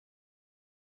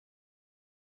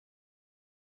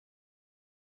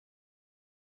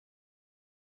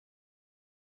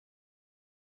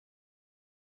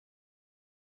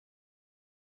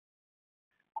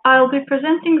I'll be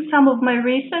presenting some of my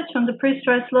research on the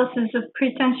pre-stress losses of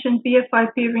pretensioned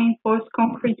BFRP reinforced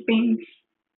concrete beams.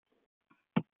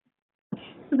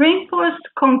 Reinforced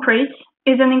concrete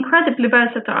is an incredibly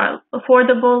versatile,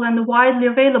 affordable, and widely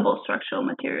available structural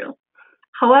material.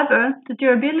 However, the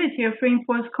durability of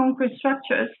reinforced concrete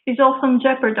structures is often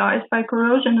jeopardized by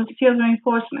corrosion of steel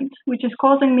reinforcement, which is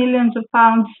causing millions of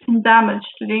pounds in damage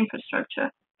to the infrastructure.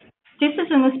 This is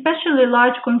an especially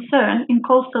large concern in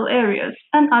coastal areas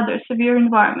and other severe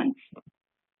environments.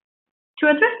 To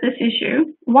address this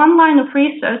issue, one line of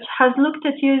research has looked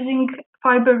at using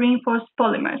fiber-reinforced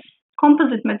polymers,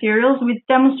 composite materials with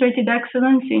demonstrated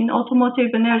excellence in automotive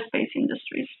and aerospace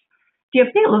industries. The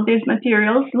appeal of these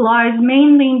materials lies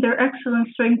mainly in their excellent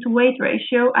strength-to-weight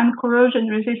ratio and corrosion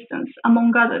resistance,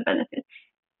 among other benefits.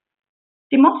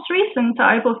 The most recent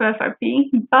type of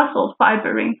FRP, basalt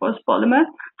fiber-reinforced polymer,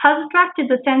 has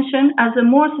attracted attention as a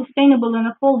more sustainable and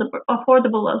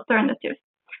affordable alternative.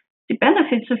 The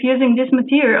benefits of using this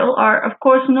material are, of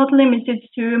course, not limited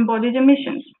to embodied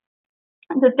emissions.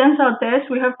 The tensile tests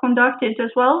we have conducted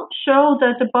as well show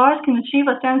that the bars can achieve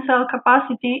a tensile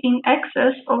capacity in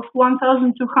excess of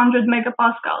 1,200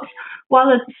 megapascals, while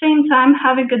at the same time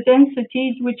having a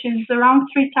density which is around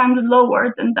 3 times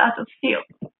lower than that of steel.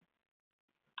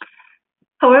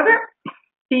 However,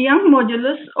 the Young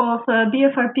modulus of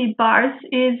BFRP bars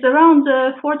is around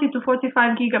 40 to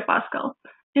 45 gigapascal.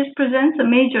 This presents a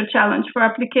major challenge for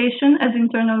application as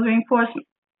internal reinforcement.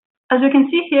 As you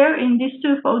can see here in these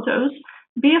two photos,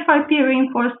 BFRP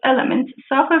reinforced elements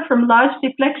suffer from large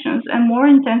deflections and more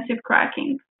intensive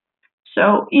cracking.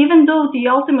 So even though the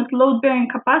ultimate load-bearing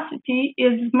capacity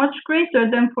is much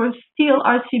greater than for steel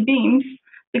RC beams,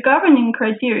 the governing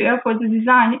criteria for the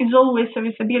design is always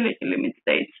serviceability limit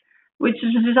states, which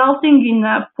is resulting in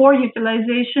a poor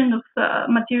utilization of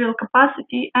material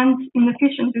capacity and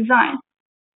inefficient design.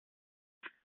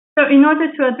 So in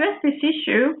order to address this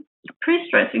issue,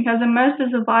 pre-stressing has emerged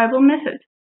as a viable method.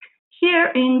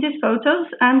 Here in these photos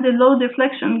and the low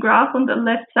deflection graph on the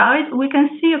left side, we can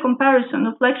see a comparison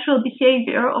of flexural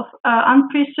behavior of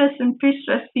unprestressed and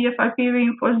prestressed BFRP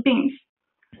reinforced beams.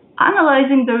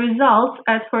 Analyzing the results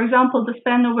at, for example, the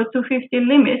span over 250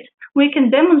 limit, we can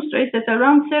demonstrate that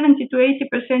around 70 to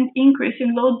 80% increase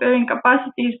in load-bearing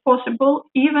capacity is possible,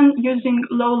 even using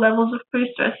low levels of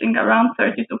pre-stressing, around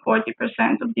 30 to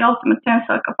 40% of the ultimate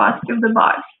tensile capacity of the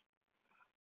bars.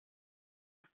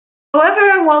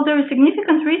 However, while there is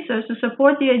significant research to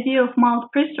support the idea of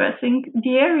mild pre-stressing,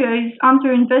 the area is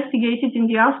under-investigated in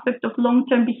the aspect of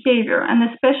long-term behavior, and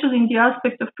especially in the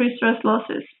aspect of pre-stress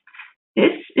losses.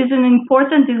 This is an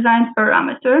important design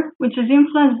parameter, which is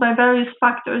influenced by various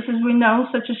factors, as we know,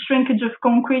 such as shrinkage of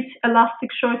concrete, elastic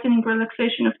shortening,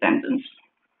 relaxation of tendons.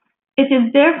 It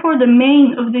is therefore the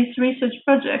main of this research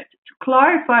project to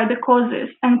clarify the causes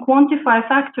and quantify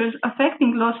factors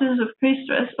affecting losses of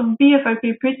pre-stress of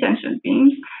BFRP pretensioned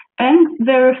beams and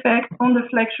their effect on the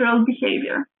flexural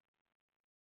behavior.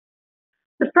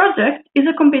 The project is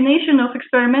a combination of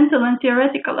experimental and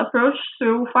theoretical approach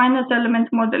through finite element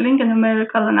modeling and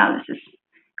numerical analysis.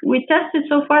 We tested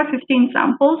so far 15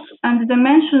 samples, and the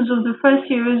dimensions of the first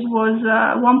series was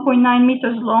 1.9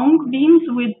 meters long beams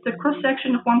with a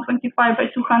cross-section of 125 by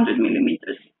 200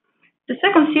 millimeters. The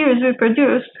second series we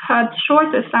produced had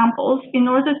shorter samples in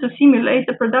order to simulate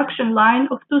the production line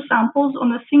of two samples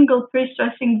on a single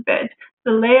pre-stressing bed,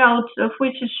 the layout of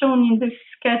which is shown in this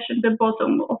sketch at the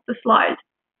bottom of the slide.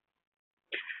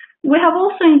 We have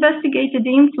also investigated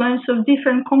the influence of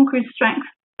different concrete strengths,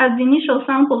 as the initial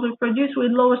samples we produced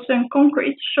with lower strength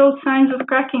concrete showed signs of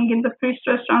cracking in the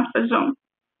pre-stress transfer zone.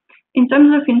 In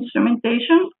terms of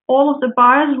instrumentation, all of the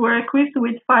bars were equipped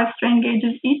with 5 strain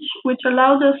gauges each, which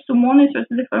allowed us to monitor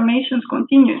the deformations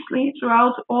continuously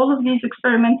throughout all of these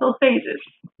experimental phases.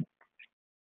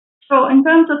 So in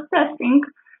terms of testing,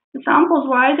 the samples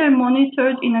were either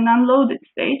monitored in an unloaded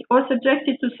state or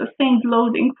subjected to sustained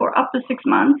loading for up to 6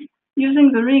 months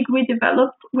using the rig we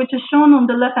developed, which is shown on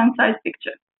the left-hand side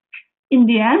picture. In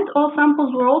the end, all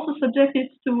samples were also subjected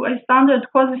to a standard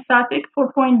quasi-static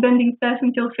 4-point bending test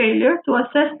until failure to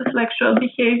assess the flexural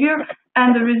behavior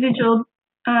and the residual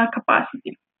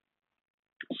capacity.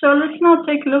 So let's now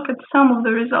take a look at some of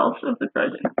the results of the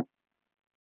project.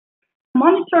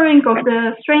 Monitoring of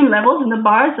the strain levels in the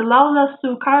bars allows us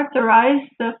to characterize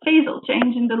the phasal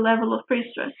change in the level of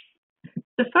pre-stress.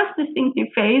 The first distinctive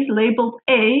phase, labeled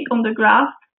A on the graph,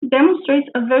 demonstrates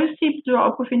a very steep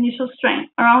drop of initial strain,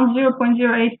 around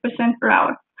 0.08% per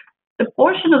hour. The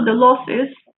portion of the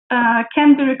losses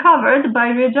can be recovered by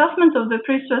readjustment of the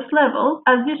pre-stress level,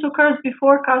 as this occurs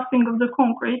before casting of the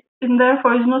concrete and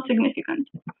therefore is not significant.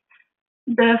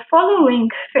 The following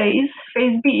phase,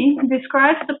 phase B,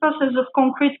 describes the process of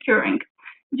concrete curing,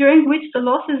 during which the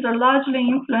losses are largely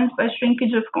influenced by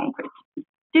shrinkage of concrete.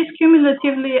 This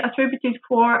cumulatively attributed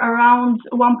for around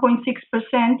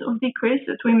 1.6% of decrease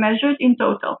that we measured in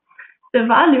total. The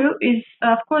value is,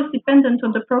 of course, dependent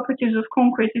on the properties of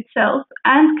concrete itself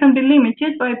and can be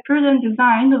limited by prudent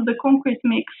design of the concrete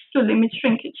mix to limit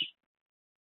shrinkage.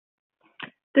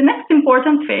 The next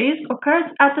important phase occurs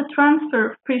at the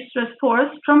transfer of pre-stress force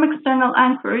from external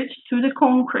anchorage to the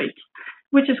concrete,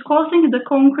 which is causing the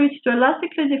concrete to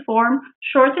elastically deform,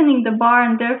 shortening the bar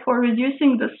and therefore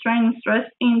reducing the strain and stress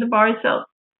in the bar itself.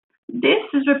 This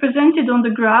is represented on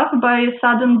the graph by a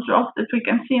sudden drop that we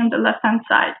can see on the left-hand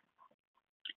side.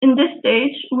 In this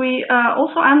stage, we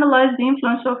also analyze the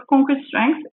influence of concrete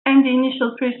strength and the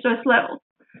initial pre-stress level.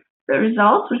 The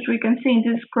results, which we can see in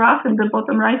this graph in the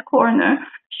bottom right corner,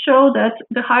 show that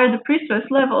the higher the pre-stress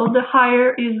level, the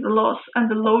higher is the loss, and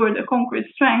the lower the concrete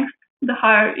strength, the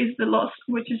higher is the loss,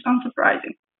 which is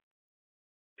unsurprising.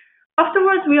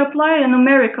 Afterwards, we apply a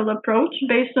numerical approach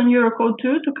based on Eurocode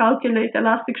 2 to calculate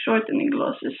elastic shortening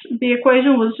losses. The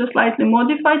equation was just slightly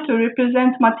modified to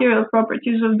represent material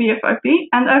properties of BFRP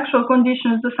and actual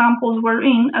conditions the samples were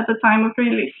in at the time of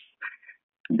release.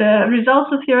 The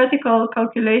results of theoretical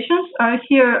calculations are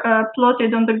here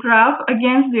plotted on the graph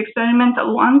against the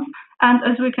experimental ones, and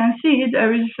as we can see,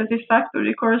 there is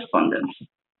satisfactory correspondence.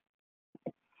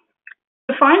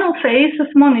 The final phase of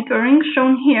monitoring,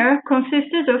 shown here,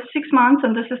 consisted of 6 months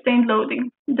under sustained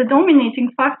loading. The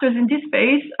dominating factors in this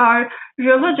phase are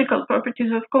rheological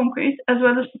properties of concrete, as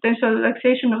well as potential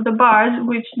relaxation of the bars,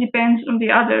 which depends on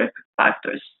the other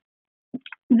factors.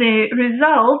 The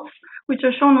results, which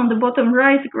are shown on the bottom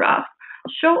right graph,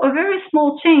 show a very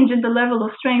small change in the level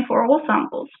of strain for all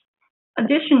samples.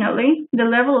 Additionally, the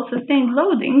level of sustained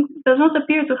loading does not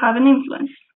appear to have an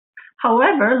influence.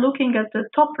 However, looking at the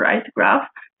top right graph,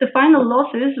 the final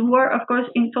losses were, of course,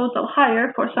 in total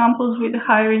higher for samples with a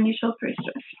higher initial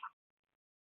pre-stress.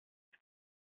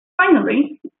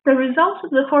 Finally, the results of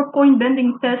the 4-point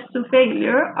bending test to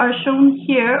failure are shown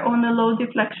here on a low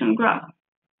deflection graph.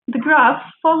 The graphs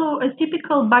follow a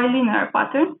typical bilinear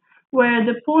pattern, where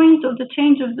the point of the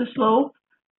change of the slope,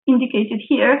 indicated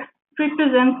here,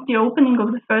 represents the opening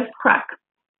of the first crack.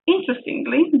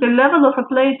 Interestingly, the level of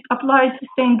applied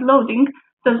sustained loading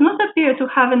does not appear to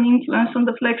have an influence on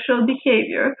the flexural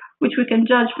behavior, which we can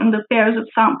judge from the pairs of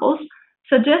samples,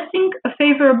 suggesting a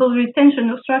favorable retention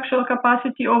of structural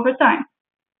capacity over time.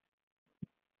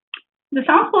 The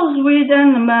samples we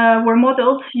then were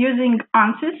modeled using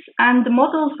ANSYS, and the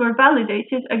models were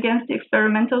validated against the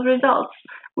experimental results,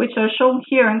 which are shown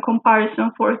here in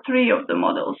comparison for 3 of the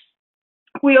models.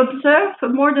 We observed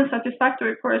more than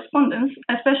satisfactory correspondence,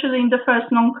 especially in the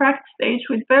first non-cracked stage,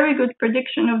 with very good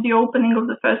prediction of the opening of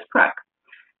the first crack.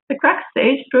 The crack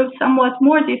stage proved somewhat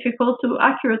more difficult to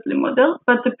accurately model,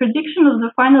 but the prediction of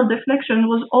the final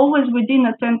deflection was always within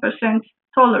a 10%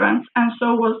 tolerance, and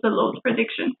so was the load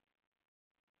prediction.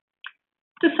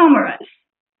 To summarize,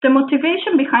 the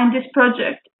motivation behind this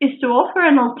project is to offer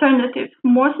an alternative,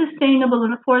 more sustainable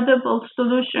and affordable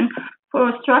solution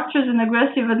for structures in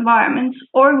aggressive environments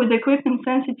or with equipment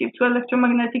sensitive to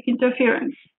electromagnetic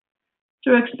interference.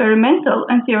 Through experimental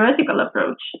and theoretical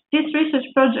approach, this research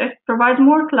project provides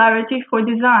more clarity for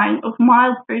design of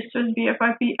mild pre-stress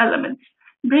BFRP elements,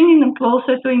 bringing them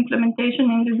closer to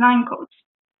implementation in design codes.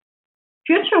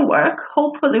 Future work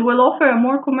hopefully will offer a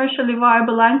more commercially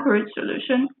viable anchorage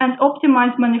solution and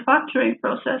optimized manufacturing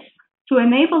process to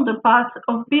enable the path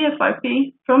of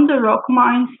BFRP from the rock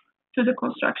mines to the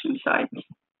construction sites.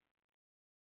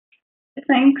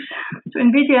 Thanks to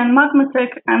NVIDIA and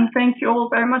Magmatech, and thank you all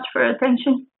very much for your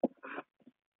attention.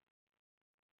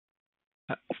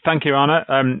 Thank you, Anna.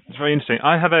 It's very interesting.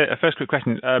 I have a first quick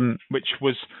question, which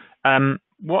was,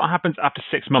 what happens after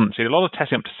 6 months? You did a lot of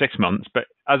testing up to 6 months, but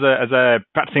as a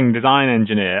practicing design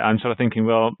engineer, I'm sort of thinking,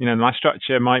 well, you know, my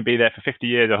structure might be there for 50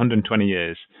 years, 120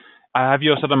 years. Have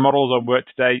your sort of models or work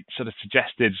to date sort of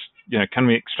suggested, you know, can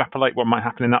we extrapolate what might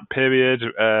happen in that period?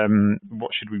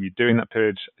 What should we be doing in that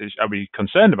period? Are we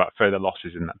concerned about further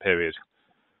losses in that period?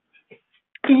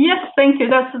 Yes, thank you.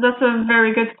 That's a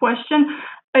very good question.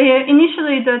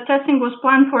 Initially, the testing was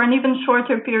planned for an even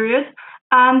shorter period,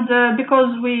 and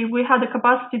because we had the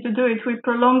capacity to do it, we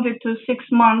prolonged it to 6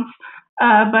 months.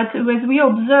 But as we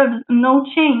observed no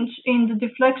change in the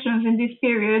deflections in this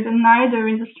period, and neither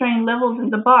in the strain levels in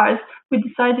the bars, we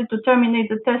decided to terminate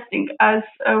the testing, as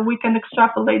we can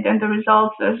extrapolate then the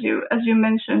results, as you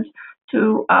mentioned,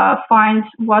 to find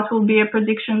what will be a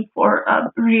prediction for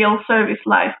real service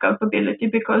life capability,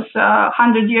 because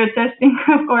 100-year testing,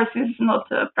 of course, is not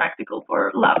practical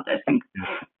for lab testing.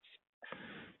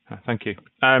 Thank you.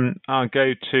 I'll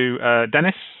go to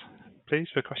Dennis, please,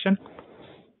 for a question.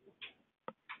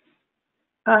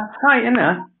 Hi,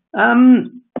 Anna.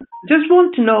 Just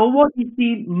want to know what is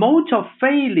the mode of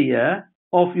failure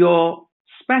of your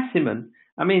specimen.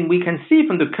 I mean, we can see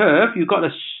from the curve, you've got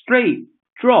a straight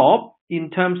drop in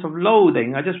terms of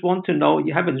loading. I just want to know,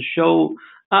 you haven't shown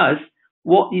us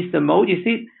what is the mode. Is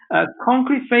it a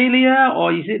concrete failure,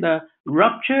 or is it a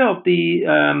rupture of the,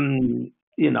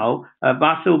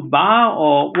 basal bar,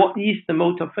 or what is the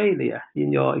mode of failure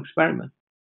in your experiment?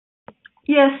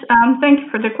 Yes, thank you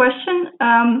for the question.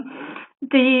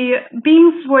 The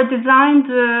beams were designed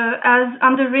as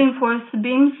under-reinforced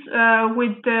beams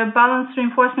with the balance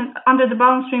reinforcement under the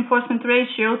balance reinforcement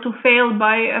ratio to fail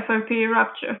by FRP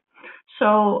rupture.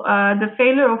 So the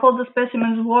failure of all the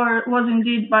specimens was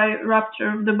indeed by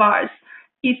rupture of the bars.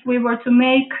 If we were to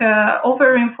make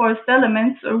over-reinforced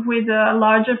elements with a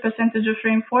larger percentage of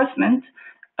reinforcement,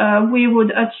 we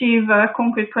would achieve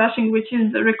concrete crushing, which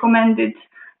is recommended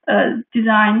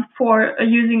design for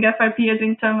using FRP as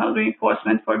internal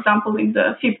reinforcement, for example, in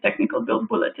the FIB technical build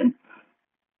bulletin.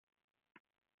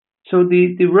 So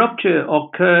the rupture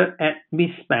occurred at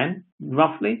midspan,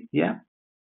 roughly, yeah?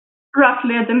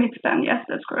 Roughly at the midspan, yes,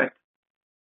 that's correct.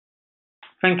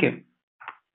 Thank you.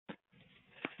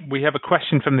 We have a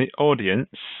question from the audience,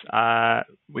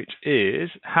 which is,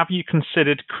 have you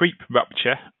considered creep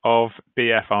rupture of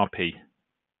BFRP?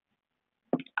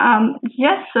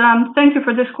 Yes, thank you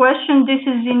for this question. This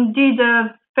is indeed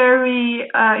a very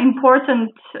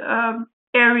important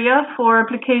area for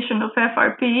application of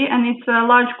FRP, and it's a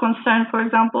large concern, for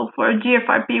example, for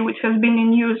GFRP, which has been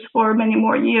in use for many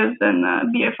more years than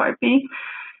BFRP.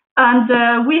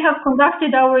 And we have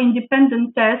conducted our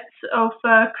independent tests of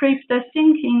creep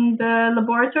testing in the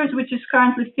laboratories, which is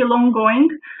currently still ongoing.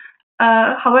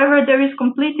 However, there is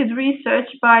completed research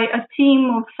by a team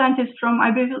of scientists from,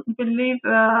 I believe,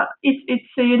 it's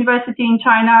a university in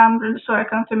China. I'm really sorry, I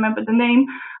can't remember the name.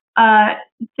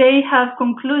 They have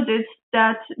concluded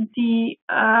that the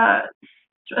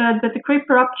creep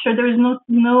rupture, there is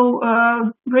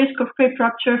no risk of creep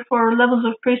rupture for levels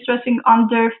of pre-stressing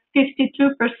under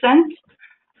 52%.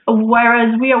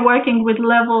 Whereas we are working with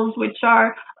levels which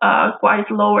are quite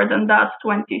lower than that,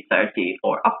 20, 30,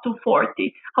 or up to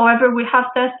 40. However, we have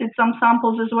tested some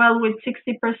samples as well with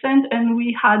 60%, and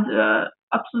we had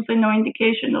absolutely no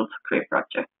indication of creep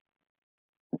rupture.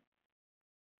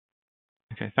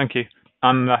 Okay, thank you.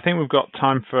 And I think we've got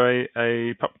time for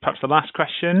perhaps the last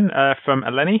question from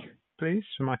Eleni, please,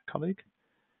 from my colleague.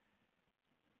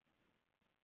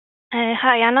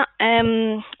 Hi, Anna.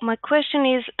 My question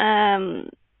is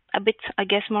a bit, I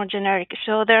guess, more generic.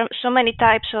 So there are so many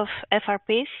types of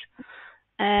FRPs.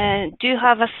 Do you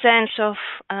have a sense of,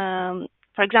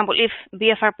 for example, if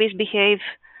BFRPs behave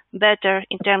better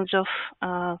in terms of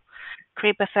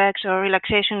creep effects or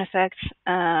relaxation effects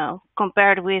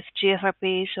compared with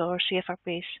GFRPs or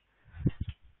CFRPs?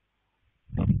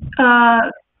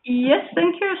 Yes,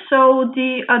 thank you. So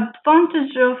the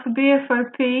advantage of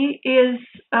BFRP is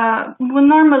we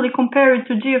normally compare it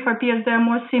to GFRP as they're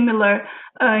more similar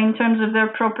in terms of their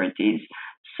properties.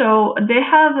 So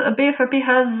BFRP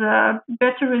has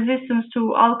better resistance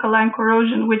to alkaline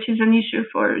corrosion, which is an issue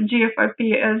for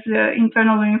GFRP as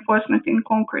internal reinforcement in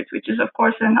concrete, which is of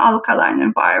course an alkaline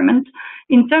environment.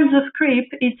 In terms of creep,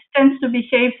 it tends to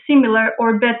behave similar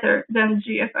or better than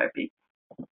GFRP.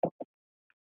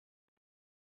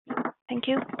 Thank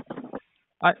you.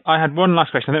 I had one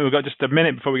last question. I think we've got just a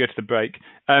minute before we go to the break.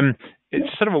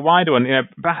 It's sort of a wider one.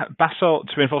 Basalt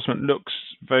reinforcement looks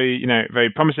very,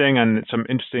 very promising, and some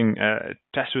interesting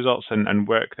test results and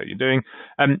work that you're doing.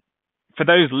 For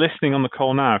those listening on the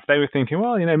call now, if they were thinking,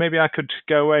 well, maybe I could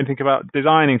go away and think about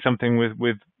designing something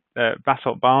with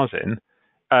basalt bars in,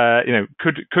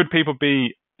 could people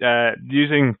be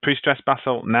using pre-stressed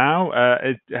basalt now?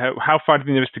 How far do you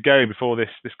think there is to go before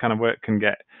this kind of work can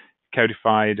get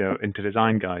codified into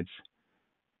design guides?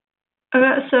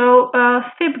 So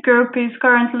FIB group is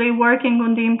currently working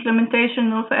on the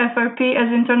implementation of FRP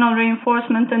as internal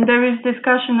reinforcement, and there is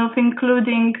discussion of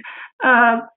including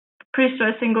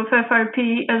pre-stressing of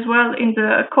FRP as well in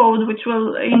the code, which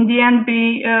will in the end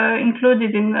be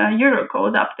included in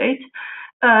Eurocode update.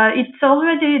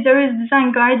 There is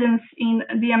design guidance in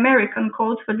the American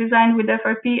code for design with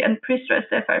FRP and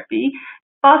pre-stressed FRP.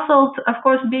 Basalt, of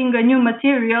course, being a new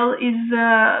material, is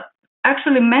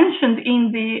actually mentioned in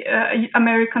the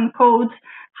American code.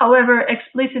 However,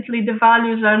 explicitly the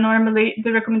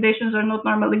recommendations are not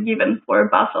normally given for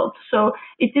basalt. So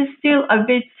it is still a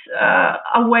bit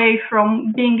away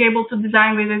from being able to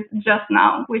design with it just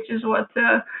now, which is what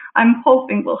I'm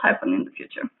hoping will happen in the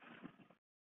future.